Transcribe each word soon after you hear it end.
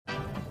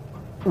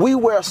we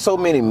wear so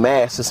many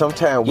masks, and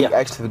sometimes we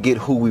actually forget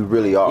who we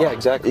really are. Yeah,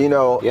 exactly. You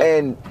know,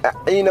 and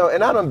you know,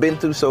 and I done been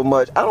through so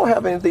much. I don't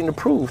have anything to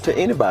prove to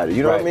anybody.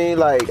 You know what I mean?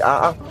 Like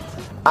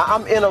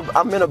I'm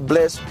in a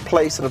blessed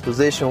place, in a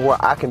position where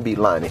I can be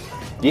Lonnie.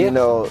 Yeah. You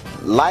know,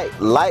 like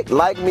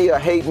me or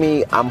hate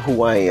me, I'm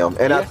who I am,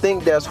 and I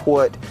think that's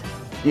what,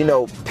 you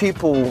know,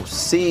 people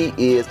see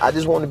is I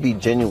just want to be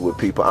genuine with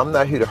people. I'm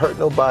not here to hurt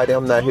nobody.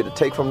 I'm not here to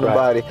take from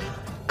nobody,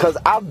 because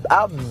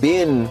I've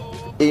been,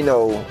 you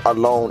know,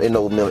 alone in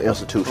those mental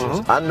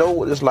institutions. I know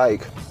what it's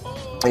like,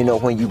 you know,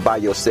 when you by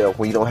yourself,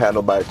 when you don't have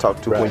nobody to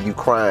talk to, when you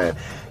crying,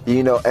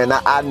 you know, and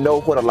I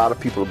know what a lot of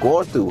people are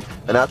going through,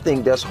 and I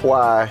think that's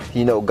why,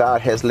 you know,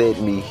 God has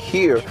led me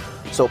here,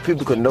 so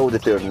people can know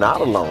that they're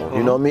not alone.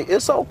 You know what I mean?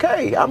 It's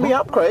okay. I mean,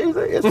 I'm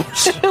crazy.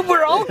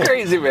 We're all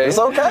crazy, man. It's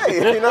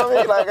okay. You know what I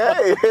mean? Like,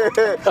 hey,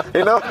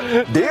 you know,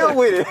 deal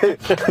with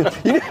it.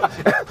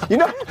 You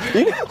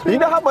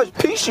know how much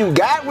peace you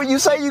got when you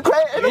say you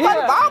crazy?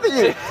 Nobody bother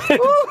you.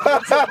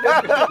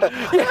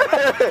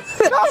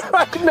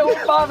 No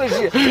one bothers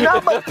you. You know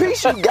how much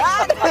peace you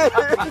got?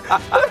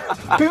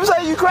 People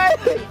say you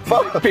crazy.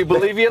 People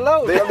leave you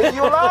alone. They'll leave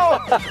you alone.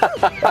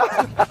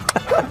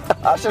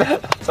 I should have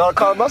started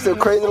calling myself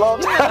crazy a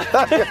long time.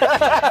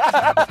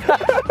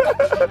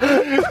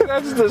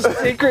 That's the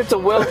secret to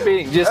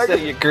well-being. Just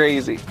say you're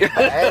crazy.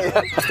 Hey,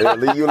 they'll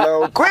leave you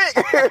alone quick.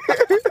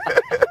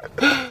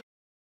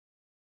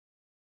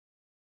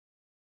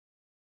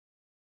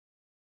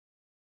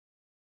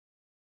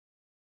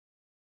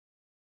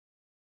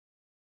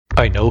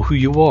 I know who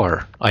you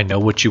are. I know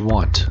what you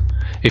want.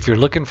 If you're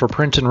looking for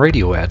print and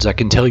radio ads, I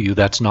can tell you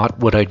that's not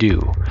what I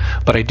do.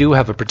 But I do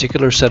have a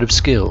particular set of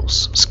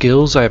skills.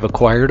 Skills I have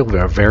acquired over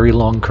a very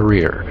long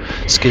career.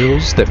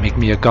 Skills that make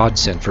me a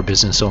godsend for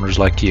business owners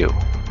like you.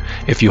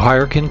 If you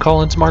hire Ken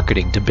Collins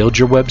Marketing to build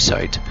your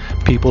website,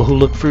 people who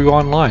look for you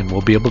online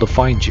will be able to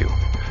find you.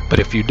 But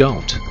if you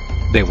don't,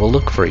 they will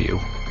look for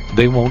you.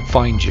 They won't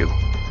find you.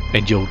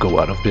 And you'll go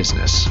out of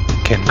business.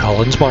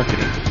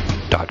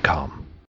 KenCollinsMarketing.com